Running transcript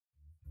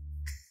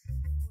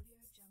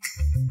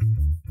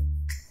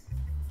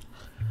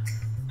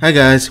Hi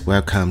guys,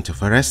 welcome to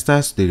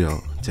Foresta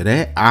Studio.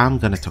 Today I'm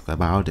gonna talk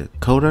about the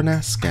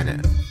corona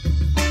scatter.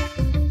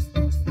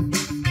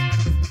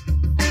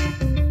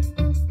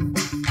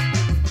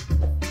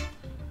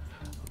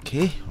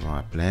 Okay,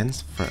 raw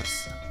blends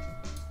first.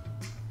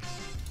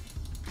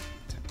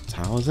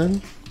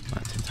 10,000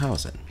 by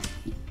 10,000.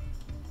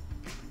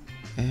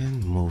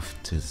 And move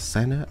to the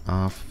center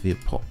of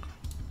viewport.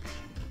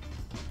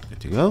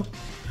 Good to go.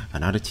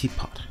 Another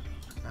teapot.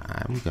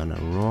 I'm gonna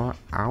roll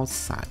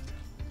outside.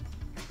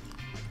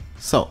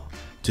 So,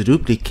 to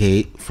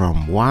duplicate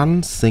from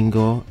one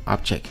single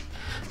object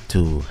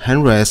to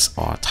hundreds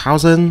or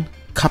thousand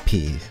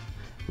copies,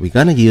 we're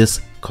gonna use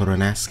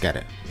corona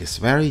scatter. It's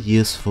very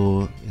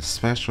useful,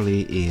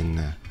 especially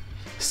in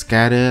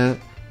scatter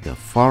the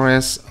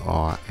forest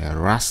or a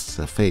rust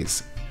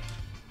surface.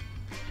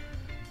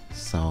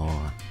 So,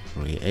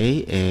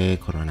 create a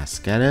corona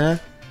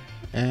scatter,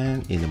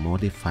 and in the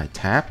modify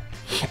tab,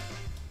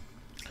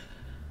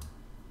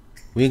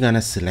 we're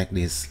gonna select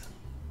this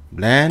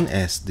blend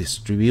as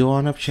distribute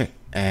on object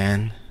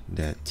and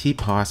the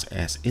teapot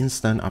as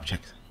instant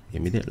object.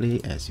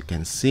 Immediately, as you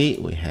can see,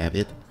 we have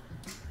it.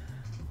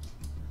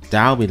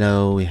 Down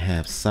below we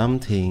have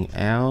something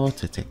else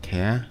to take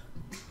care.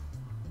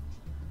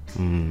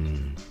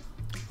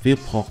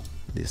 Viewport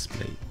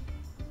display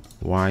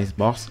white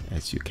box,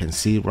 as you can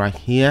see right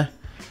here,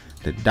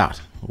 the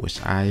dot,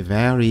 which I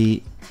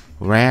very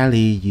rarely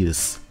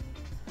use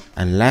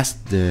unless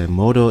the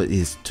model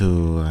is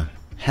too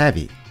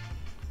heavy.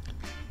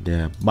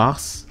 The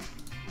box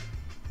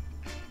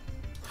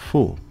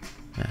full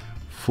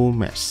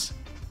mess,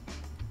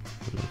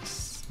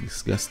 looks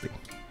disgusting.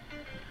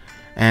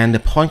 And the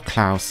point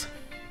clouds,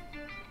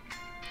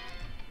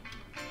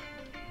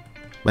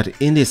 but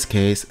in this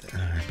case,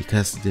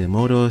 because the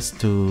model is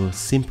too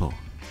simple,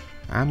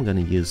 I'm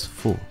gonna use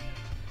full.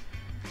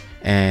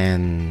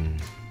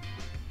 And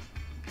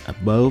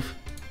above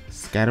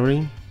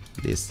scattering,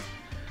 this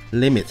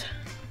limit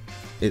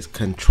is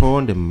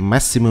control the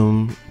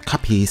maximum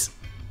copies.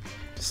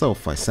 So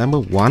for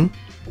example, 1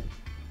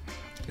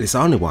 is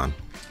only 1,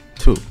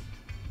 2,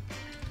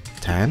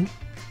 10,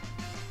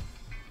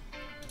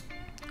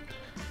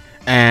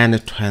 and the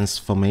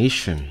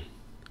transformation.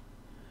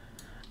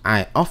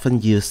 I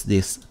often use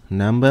this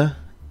number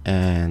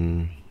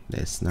and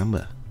this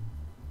number,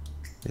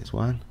 this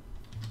one.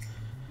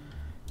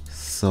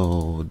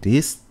 So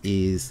this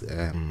is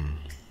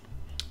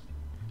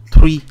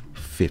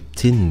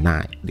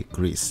 359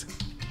 degrees.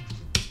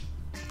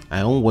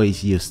 I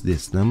always use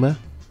this number.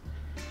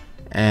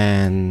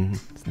 And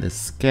the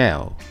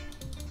scale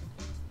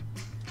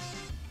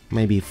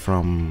maybe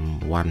from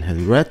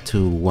 100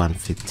 to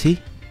 150.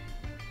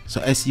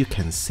 So as you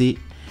can see,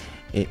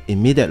 it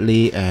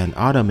immediately and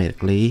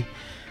automatically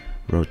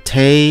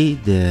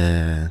rotate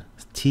the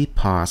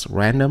teapot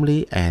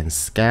randomly and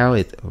scale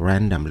it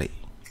randomly.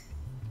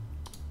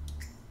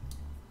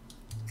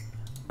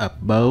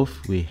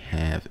 Above we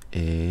have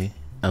a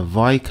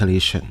avoid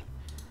collision.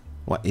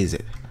 What is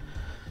it?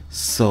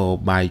 So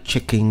by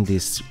checking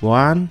this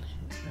one,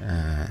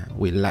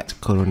 we let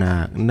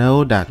Corona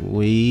know that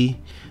we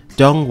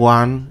don't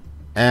want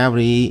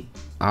every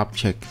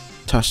object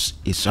touch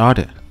each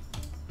other,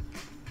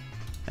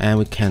 and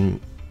we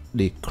can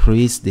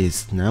decrease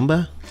this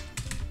number,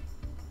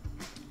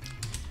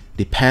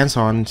 depends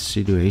on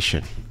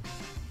situation,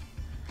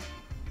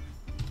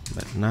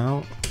 but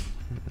now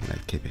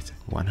let's keep it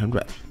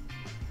 100.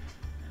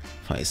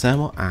 For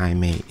example, I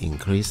may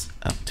increase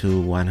up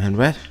to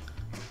 100,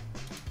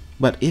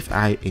 but if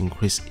I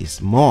increase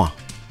it more,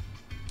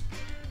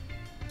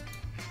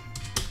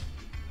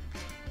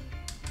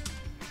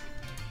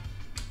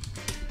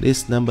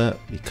 this number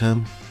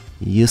become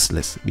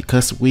useless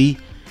because we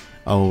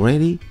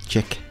already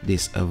check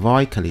this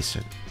avoid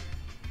collision.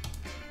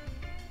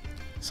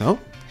 So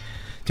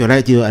to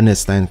let you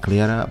understand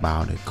clearer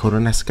about the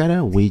corona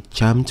scatter, we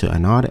jump to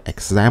another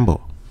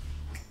example.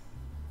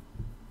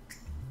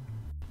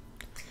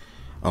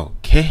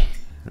 Okay,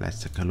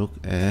 let's take a look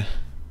at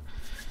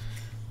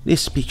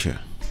this picture.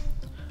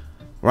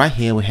 Right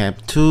here we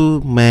have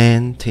two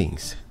main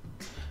things.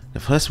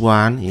 The first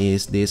one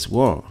is this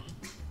wall.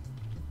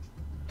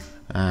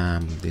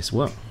 And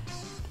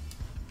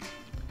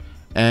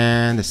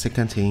the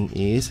second thing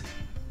is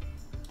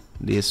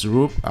this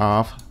root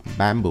of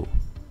bamboo.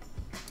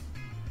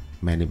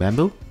 Many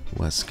bamboo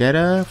was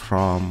scattered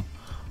from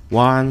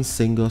one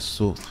single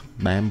shoot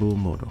bamboo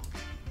model.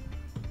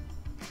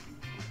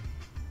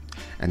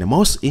 And the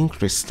most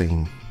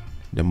interesting,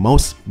 the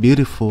most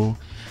beautiful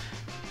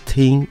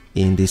thing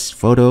in this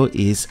photo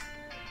is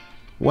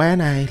when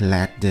I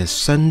let the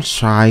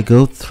sunshine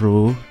go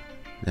through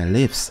the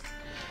leaves,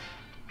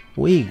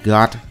 we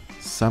got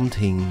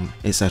something.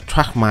 It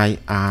attracts my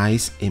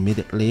eyes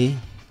immediately.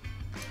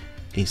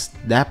 It's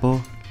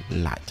Dappled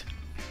Light.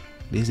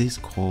 This is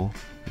called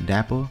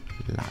Dappled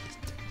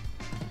Light.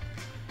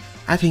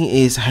 I think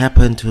it's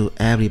happened to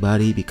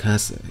everybody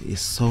because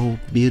it's so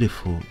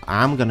beautiful.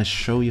 I'm gonna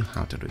show you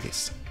how to do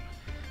this.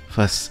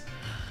 First,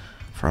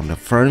 from the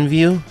front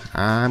view,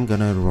 I'm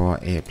gonna draw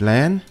a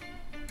blend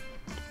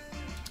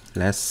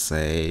let's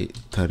say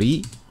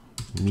 30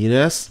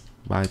 meters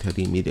by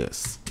 30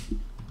 meters,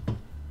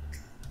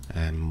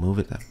 and move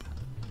it up.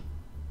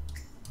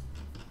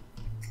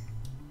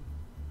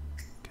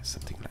 Okay,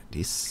 something like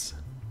this.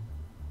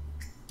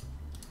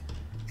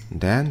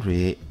 Then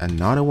create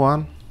another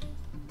one.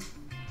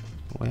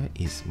 Where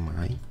is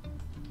my,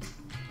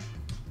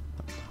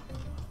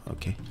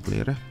 okay,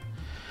 clear.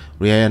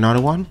 Create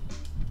another one.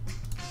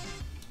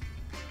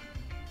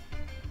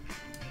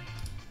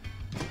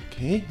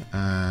 Okay,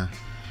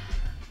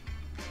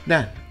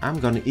 then I'm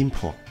gonna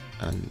import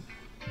an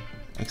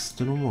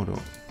external model,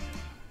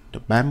 the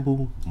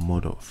bamboo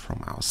model,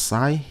 from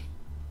outside.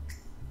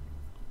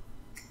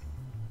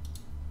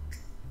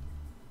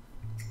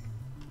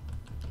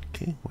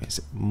 Okay, where's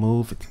it?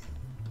 Move it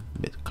a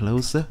bit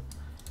closer.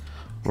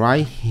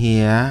 Right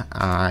here,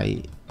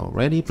 I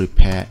already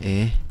prepared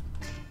a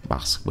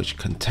box which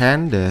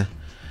contains the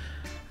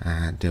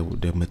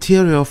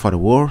material for the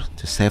wall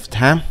to save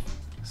time.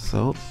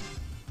 So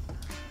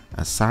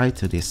assign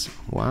to this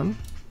one.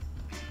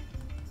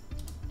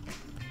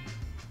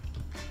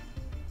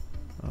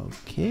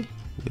 Okay,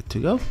 good to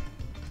go.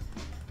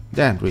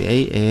 Then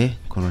create a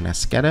corona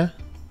scatter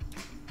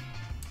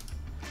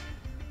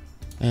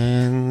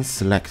and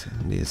select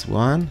this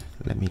one.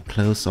 Let me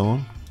close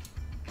on.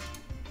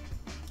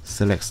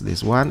 Select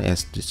this one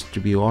as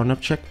distribute on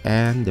object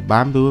and the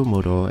bamboo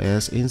model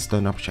as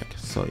install object.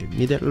 So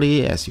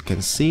immediately, as you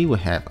can see, we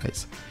have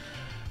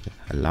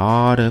a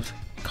lot of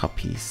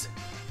copies.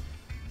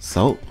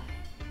 So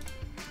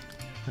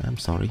I'm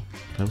sorry,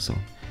 close on.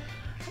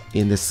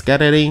 In the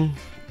scattering,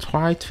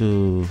 try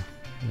to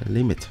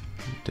limit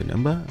the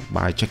number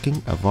by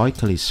checking avoid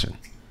collision.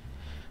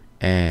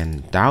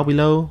 And down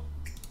below,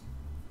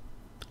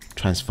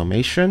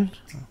 transformation,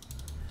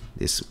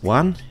 this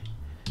one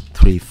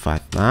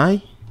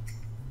 359,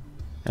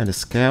 and the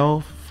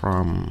scale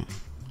from,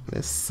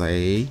 let's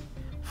say,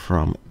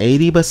 from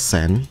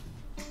 80%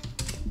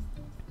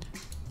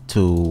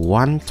 to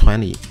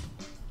 120,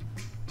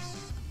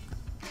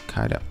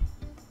 kind of.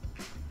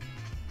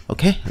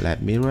 Okay,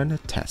 let me run a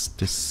test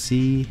to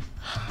see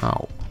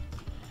how.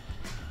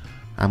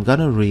 I'm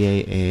gonna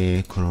create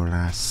a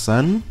corona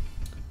sun,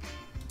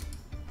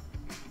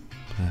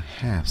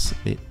 perhaps a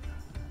bit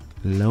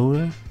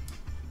lower.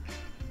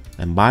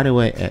 And by the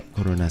way, at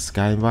corona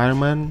sky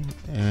environment,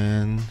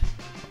 and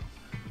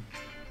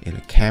in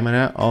the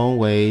camera,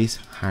 always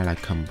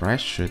highlight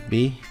contrast should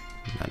be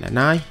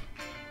 99,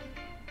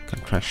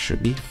 contrast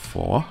should be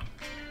 4.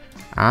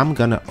 I'm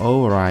gonna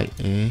override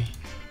a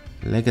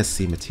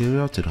legacy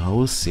material to the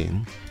whole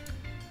scene.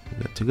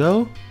 Good to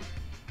go.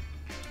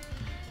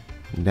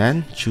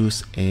 Then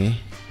choose a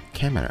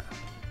camera,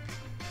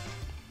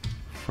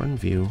 front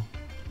view.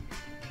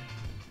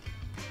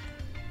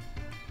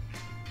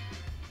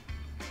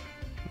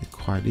 It's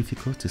quite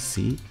difficult to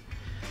see,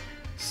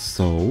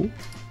 so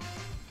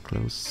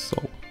close.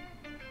 So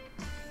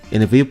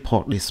in the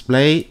viewport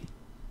display,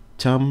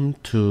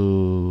 jump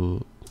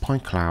to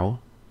point cloud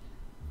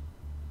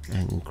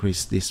and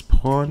increase this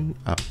point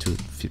up to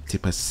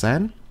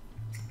 50%.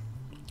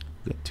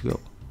 Good to go.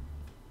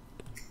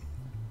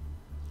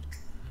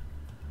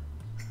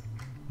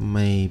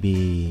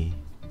 Maybe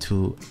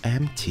too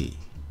empty,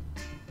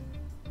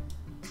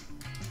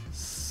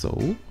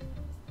 so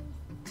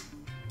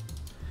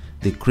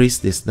decrease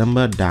this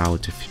number down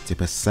to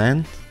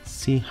 50%.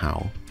 See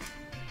how.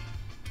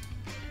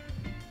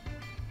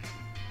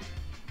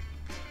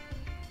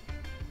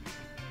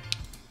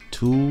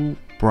 Too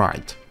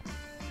bright.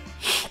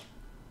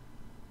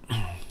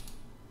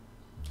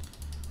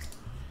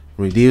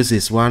 Reduce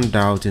this one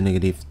down to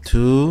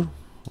 -2.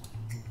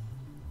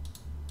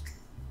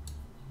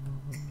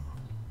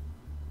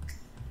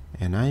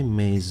 And I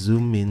may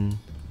zoom in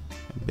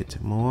a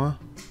bit more.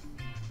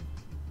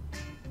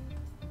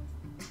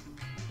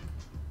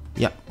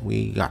 Yeah,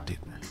 we got it.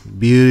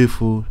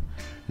 Beautiful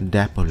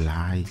dappled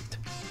light.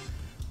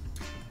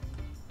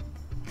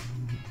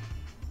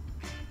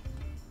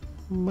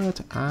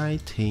 But I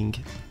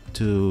think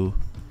to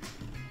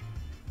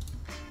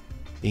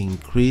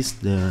increase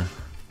the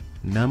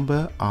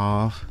number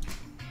of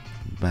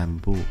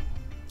bamboo.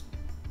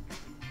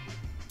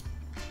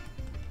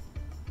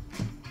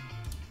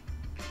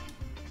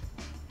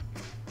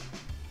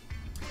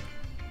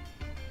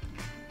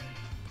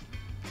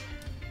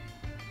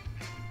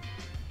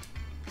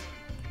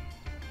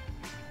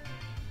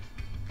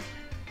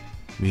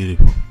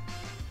 Beautiful,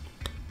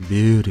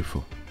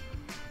 beautiful.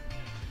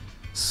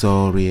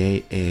 So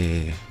create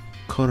a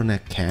corona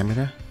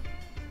camera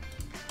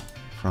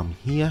from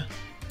here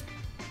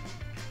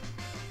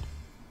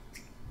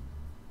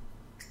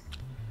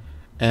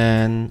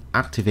and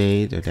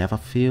activate the depth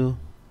of field.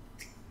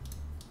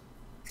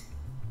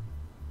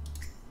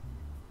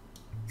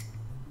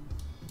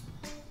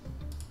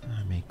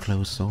 I may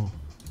close all.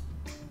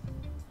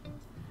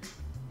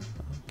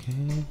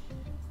 Okay.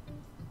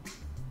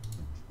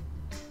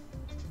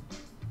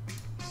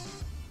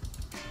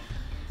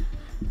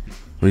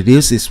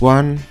 Reduce this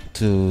one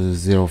to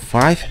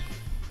 0.5.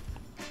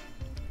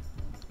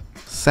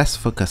 Set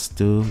focus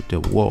to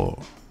the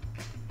wall.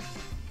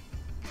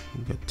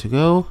 Good to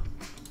go.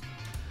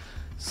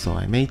 So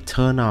I may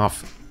turn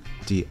off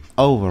the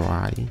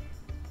override.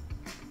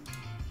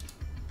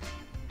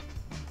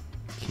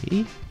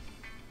 Okay.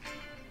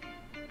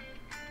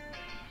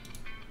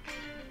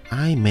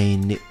 I may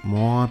need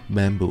more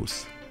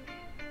bamboos.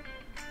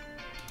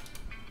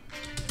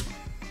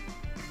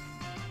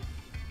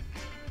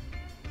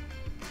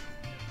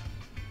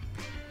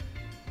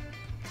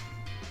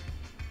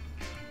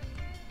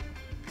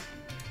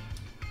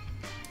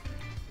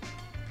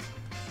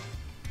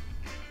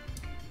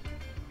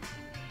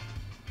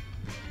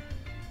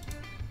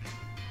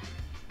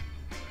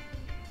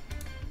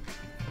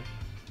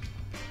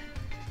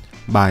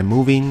 By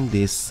moving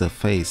this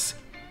surface,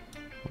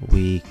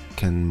 we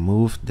can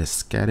move the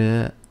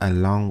scatter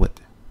along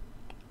with.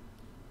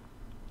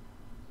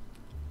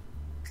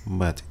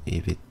 But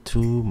if it's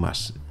too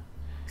much,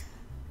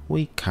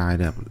 we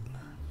kind of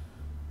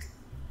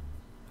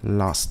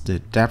lost the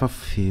depth of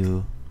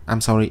field.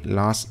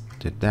 Lost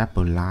the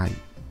dappled light.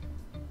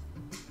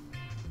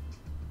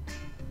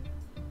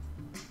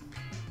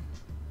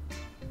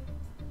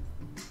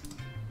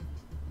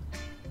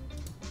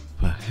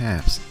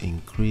 Perhaps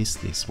increase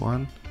this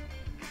one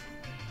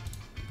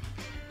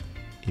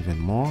even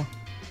more.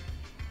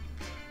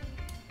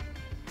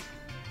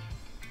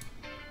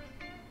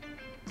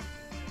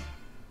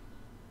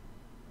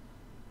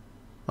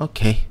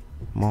 Okay,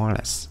 more or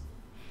less.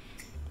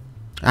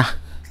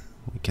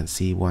 We can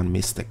see one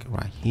mistake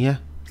right here.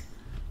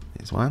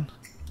 This one,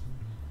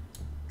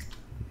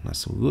 not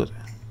so good.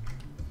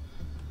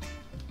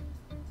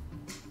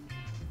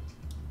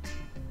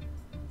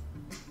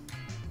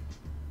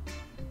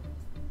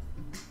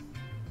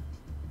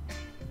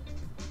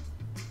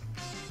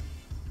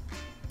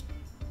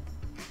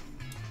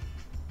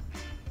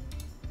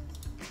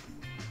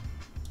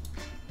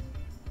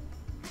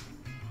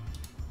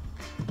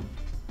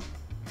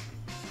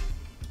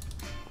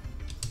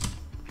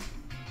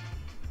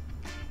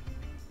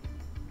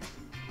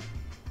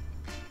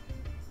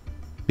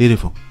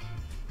 Beautiful.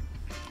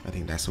 I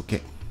think that's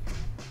okay.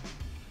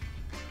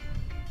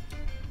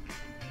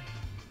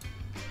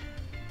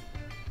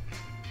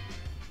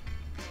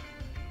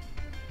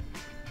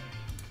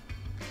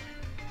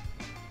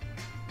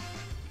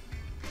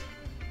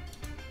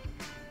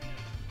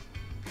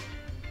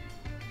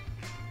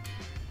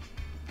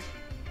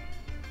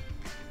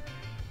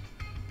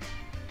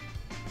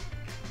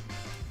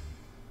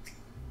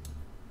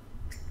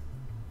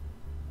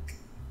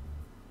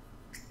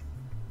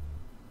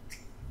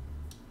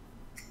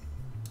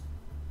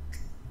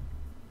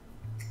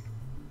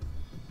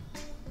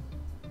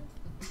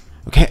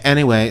 Okay,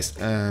 anyways,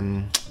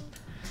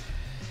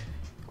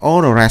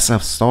 all the rest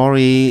of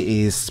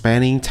story is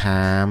spending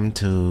time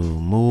to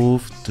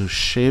move, to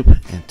shift,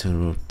 and to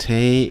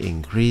rotate,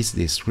 increase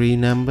the screen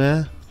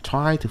number,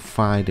 try to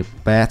find the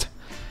best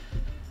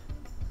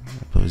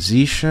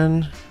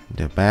position,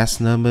 the best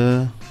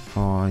number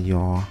for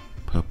your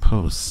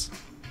purpose.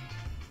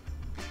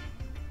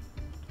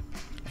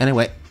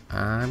 Anyway,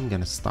 I'm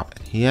gonna stop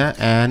it here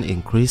and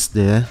increase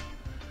the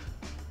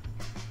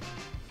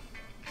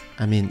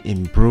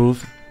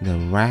improve the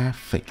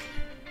graphic.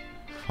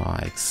 For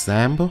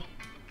example,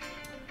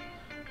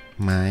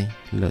 my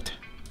load,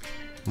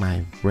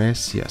 my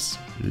precious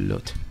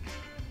load.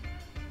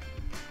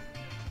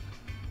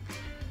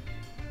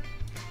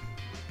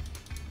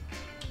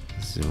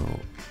 So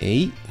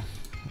 8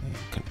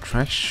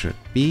 contract should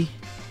be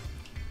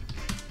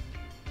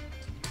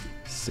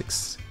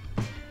 6.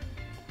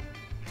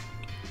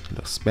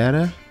 Looks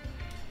better.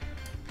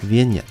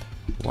 Vignette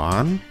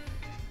 1.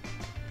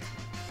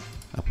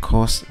 Of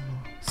course,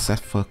 set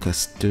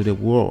focus to the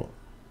world,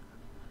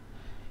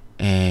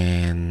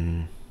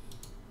 and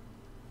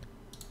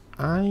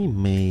I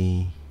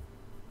may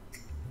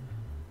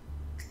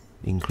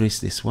increase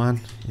this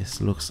one.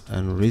 This looks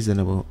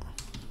unreasonable.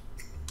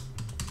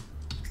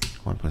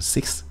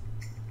 1.6.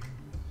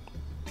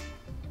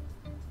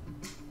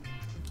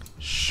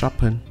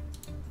 Sharpen,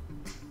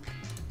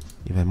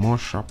 even more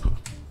sharper.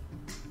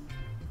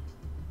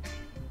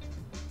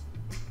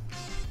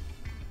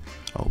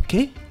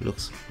 Okay,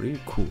 looks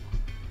really cool.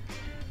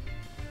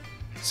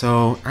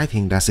 So I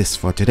think that's it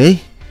for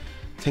today.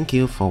 Thank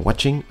you for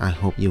watching. I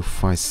hope you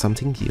find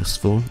something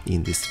useful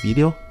in this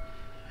video,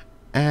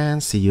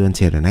 and see you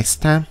until the next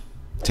time.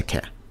 Take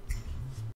care.